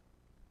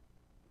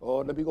 Oh,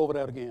 let me go over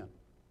that again.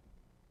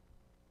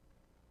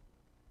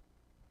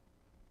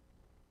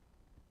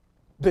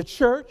 The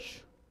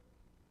church,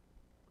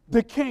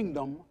 the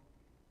kingdom,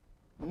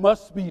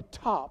 must be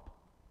top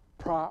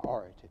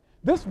priority.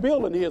 This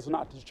building here is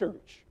not the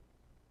church.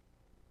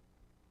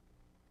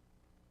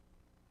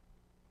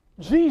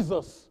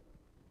 Jesus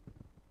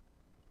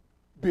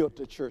built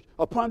the church.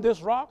 Upon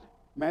this rock,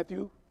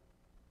 Matthew,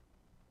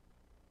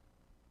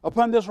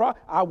 upon this rock,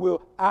 I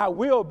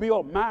will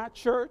build my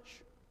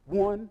church,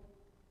 1,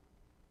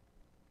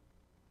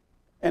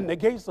 and the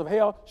gates of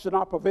hell shall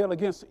not prevail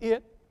against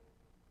it.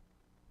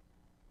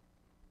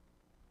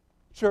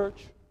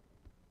 Church,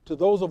 to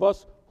those of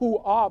us who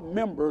are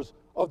members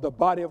of the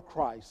body of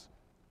Christ,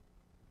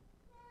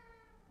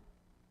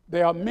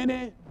 there are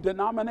many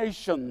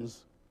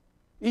denominations,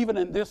 even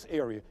in this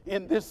area,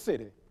 in this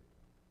city.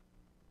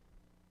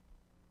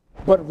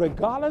 But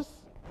regardless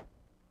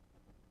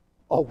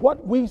of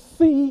what we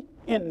see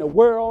in the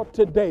world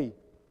today,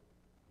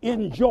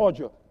 in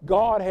Georgia,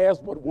 God has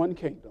but one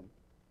kingdom.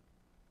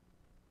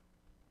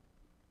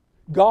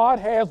 God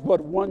has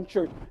but one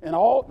church. And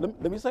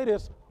let me say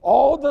this,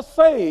 all the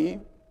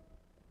saved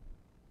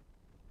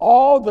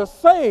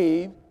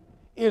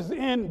is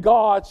in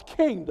God's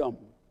kingdom.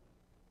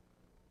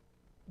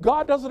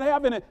 God doesn't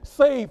have any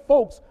saved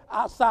folks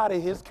outside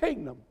of his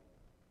kingdom.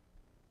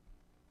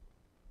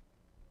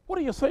 What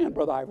are you saying,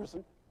 Brother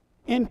Iverson?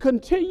 In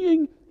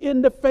continuing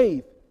in the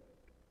faith,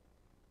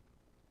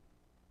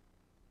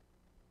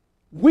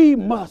 we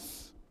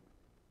must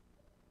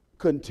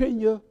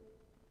continue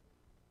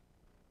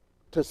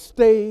to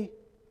stay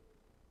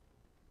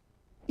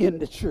in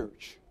the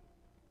church,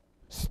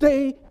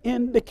 stay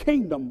in the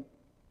kingdom.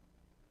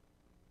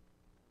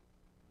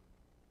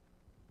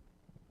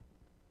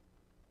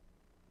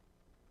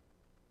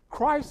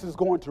 Christ is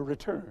going to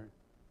return.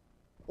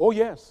 Oh,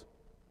 yes.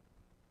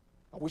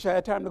 I wish I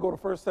had time to go to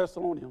 1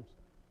 Thessalonians.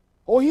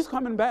 Oh, he's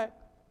coming back.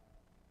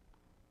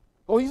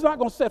 Oh, he's not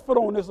going to set foot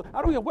on this.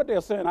 I don't care what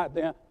they're saying out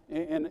there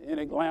in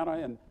Atlanta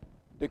and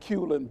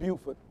Decatur and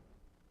Beaufort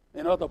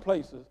and other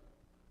places.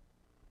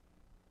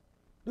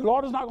 The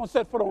Lord is not going to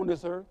set foot on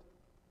this earth.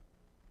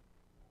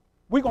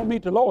 We're going to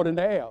meet the Lord in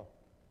the air.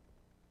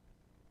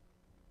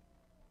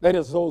 That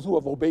is, those who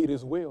have obeyed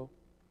his will.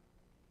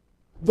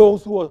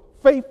 Those who are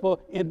faithful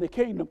in the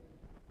kingdom.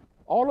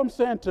 All I'm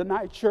saying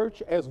tonight,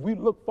 church, as we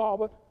look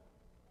forward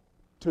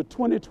to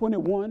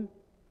 2021,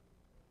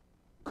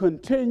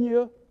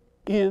 continue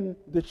in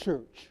the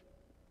church.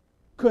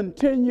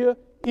 Continue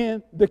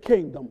in the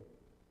kingdom.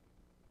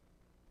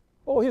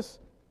 Oh,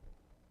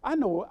 I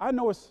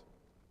know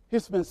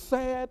it's been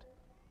sad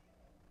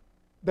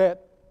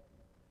that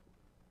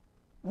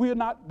we've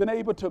not been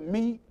able to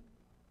meet.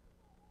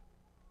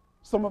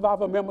 Some of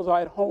our members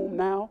are at home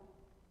now.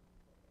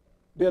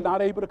 They're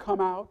not able to come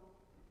out.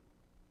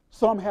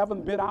 Some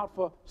haven't been out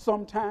for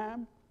some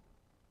time.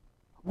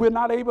 We're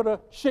not able to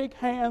shake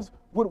hands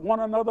with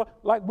one another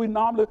like we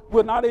normally.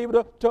 We're not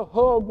able to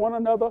hug one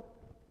another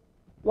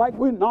like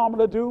we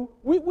normally do.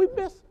 We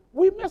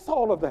miss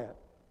all of that.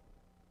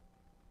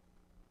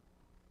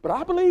 But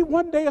I believe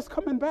one day it's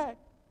coming back.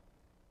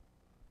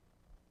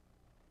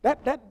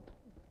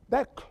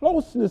 That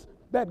closeness,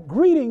 that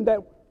greeting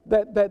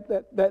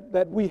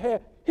that we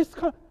had,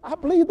 I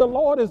believe the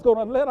Lord is going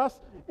to let us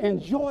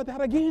enjoy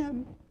that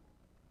again.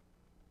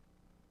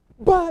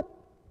 But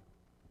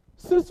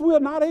since we're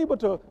not able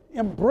to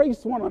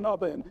embrace one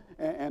another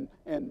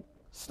and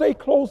stay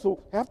close,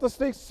 have to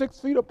stay 6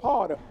 feet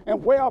apart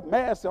and wear a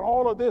mask and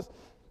all of this,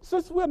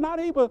 since we're not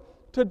able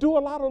to do a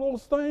lot of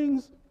those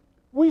things,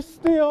 we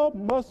still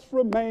must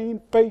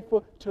remain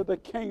faithful to the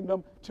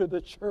kingdom, to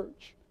the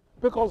church,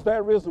 because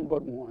there isn't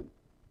but one.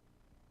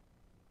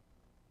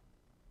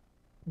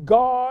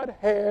 God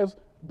has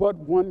but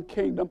one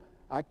kingdom.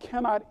 I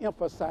cannot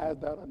emphasize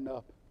that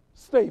enough.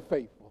 Stay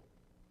faithful.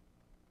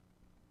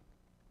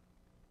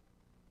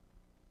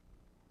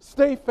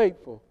 Stay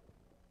faithful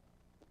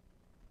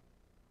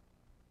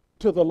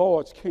to the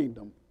Lord's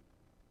kingdom.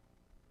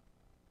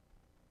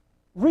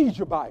 Read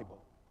your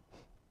Bible.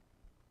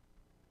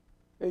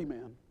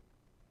 Amen.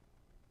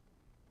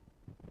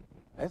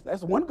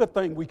 That's one good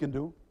thing we can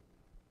do.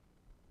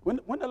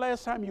 When the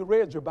last time you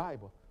read your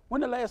Bible?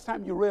 When the last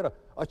time you read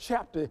a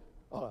chapter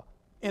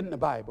in the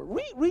Bible?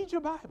 Read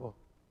your Bible.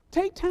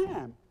 Take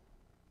time.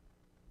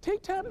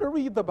 Take time to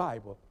read the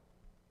Bible.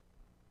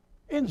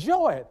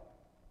 Enjoy it.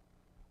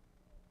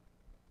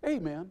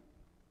 Amen.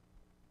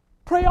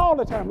 Pray all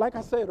the time, like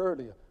I said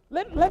earlier.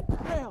 Let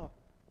prayer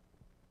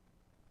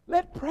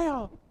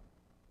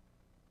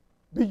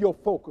be your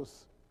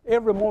focus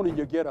every morning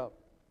you get up.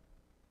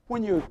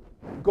 When you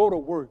go to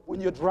work,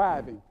 when you're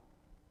driving,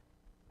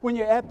 when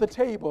you're at the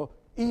table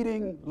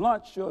eating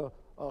lunch or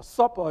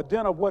supper or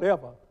dinner,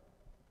 whatever.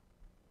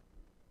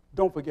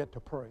 Don't forget to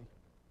pray.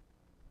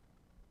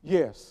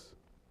 Yes,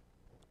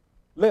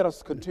 let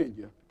us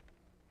continue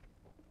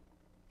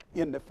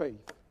in the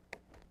faith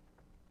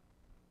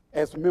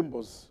as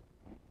members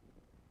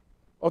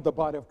of the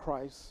body of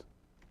Christ.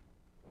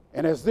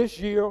 And as this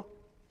year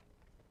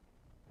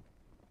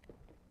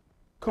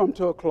come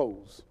to a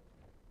close,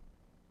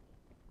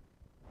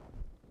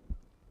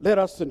 let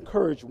us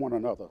encourage one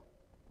another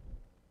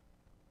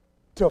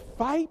to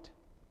fight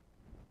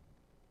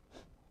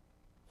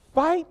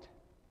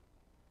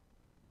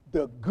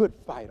the good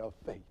fight of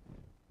faith.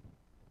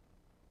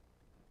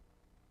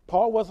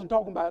 Paul wasn't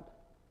talking about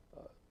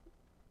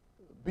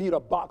being a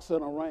boxer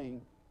in a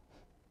ring.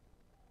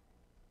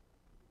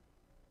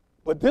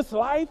 But this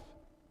life,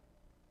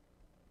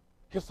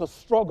 it's a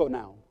struggle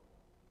now.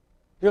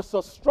 It's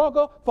a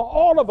struggle for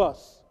all of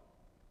us.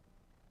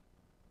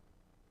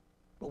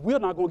 But we're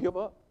not going to give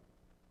up.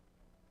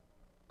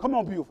 Come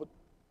on, Buford.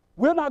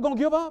 We're not going to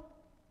give up.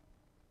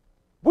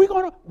 We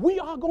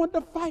are going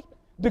to fight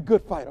the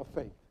good fight of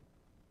faith.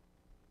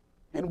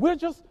 And we're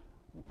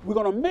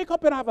going to make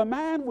up in our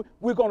mind,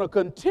 we're going to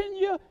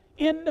continue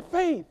in the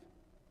faith.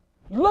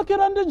 Look at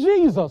unto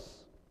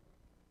Jesus,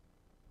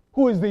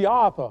 who is the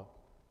author,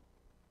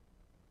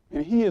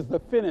 and he is the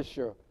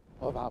finisher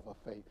of our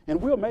faith.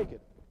 And we'll make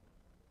it.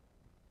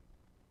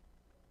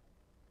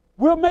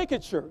 We'll make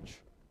it, church.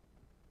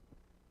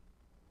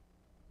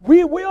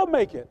 We will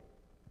make it.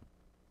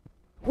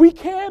 We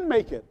can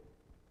make it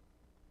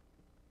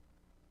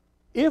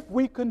if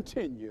we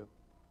continue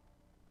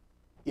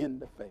in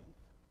the faith.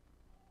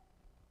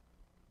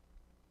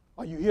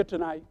 Are you here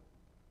tonight?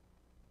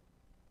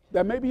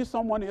 There may be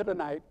someone here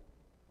tonight.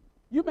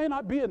 You may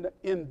not be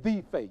in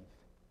the faith.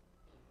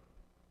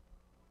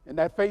 And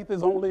that faith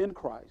is only in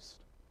Christ.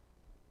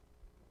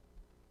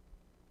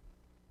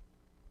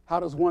 How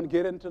does one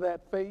get into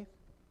that faith?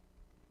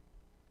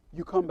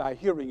 You come by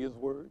hearing his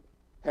word,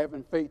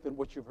 having faith in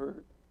what you've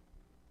heard,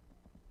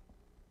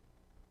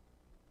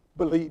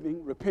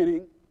 believing,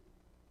 repenting,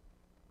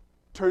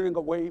 turning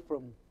away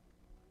from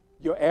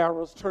your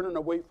errors, turning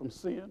away from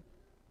sin,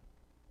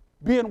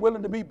 being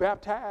willing to be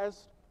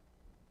baptized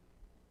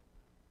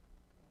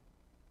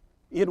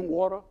in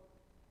water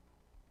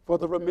for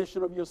the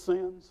remission of your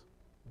sins.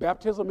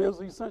 Baptism is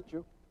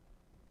essential.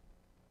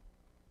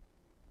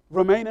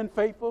 Remaining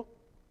faithful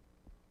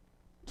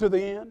to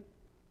the end.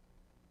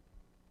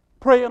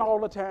 Praying all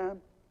the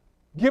time.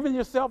 Giving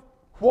yourself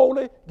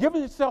wholly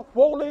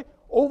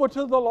over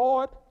to the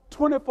Lord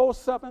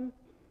 24/7.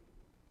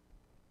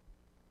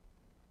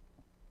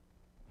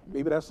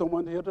 Maybe there's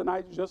someone here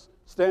tonight who just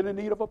stand in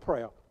need of a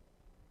prayer.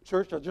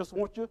 Church, I just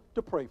want you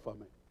to pray for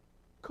me.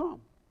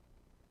 Come.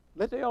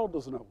 Let the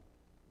elders know.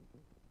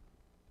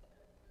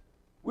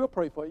 We'll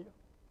pray for you.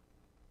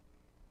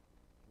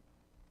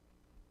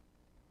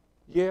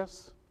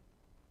 Yes,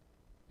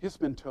 it's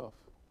been tough.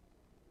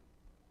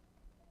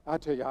 I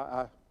tell you,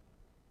 I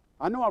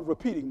know I'm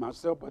repeating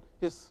myself, but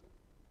it's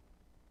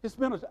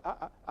been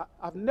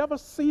I've never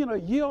seen a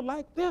year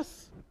like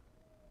this.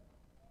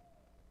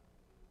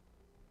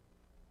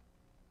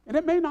 And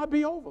it may not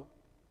be over.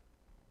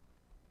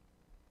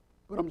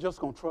 But I'm just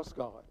going to trust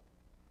God.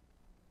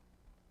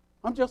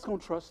 I'm just going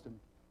to trust him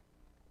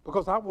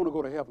because I want to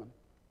go to heaven.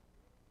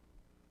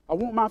 I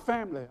want my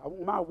family. I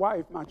want my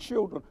wife, my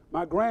children,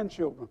 my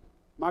grandchildren,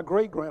 my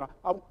great-grand.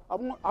 I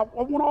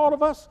want all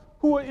of us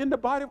who are in the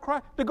body of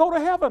Christ to go to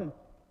heaven.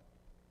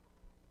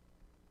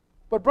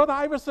 But Brother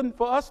Iverson,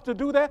 for us to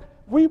do that,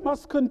 we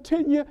must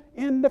continue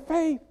in the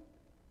faith.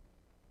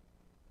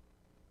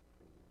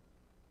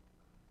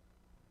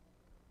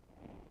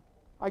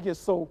 I get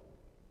so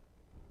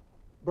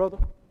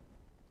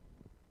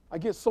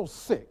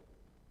sick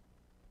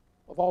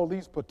of all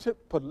these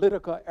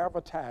political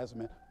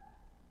advertisements.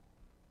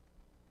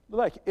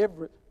 Like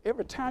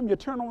every time you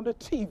turn on the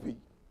TV,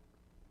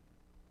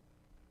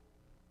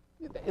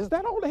 is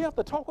that all they have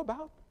to talk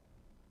about?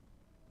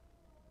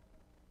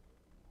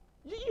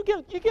 You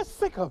get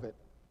sick of it.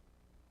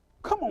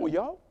 Come on,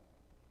 y'all.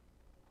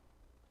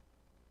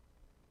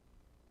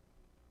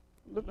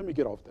 Let me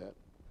get off that.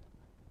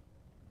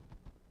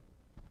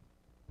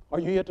 Are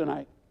you here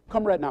tonight?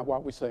 Come right now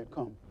while we sing.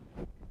 Come.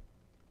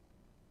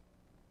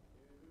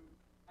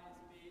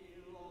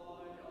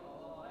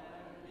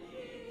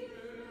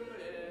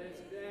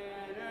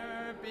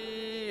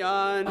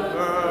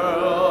 Unfurled.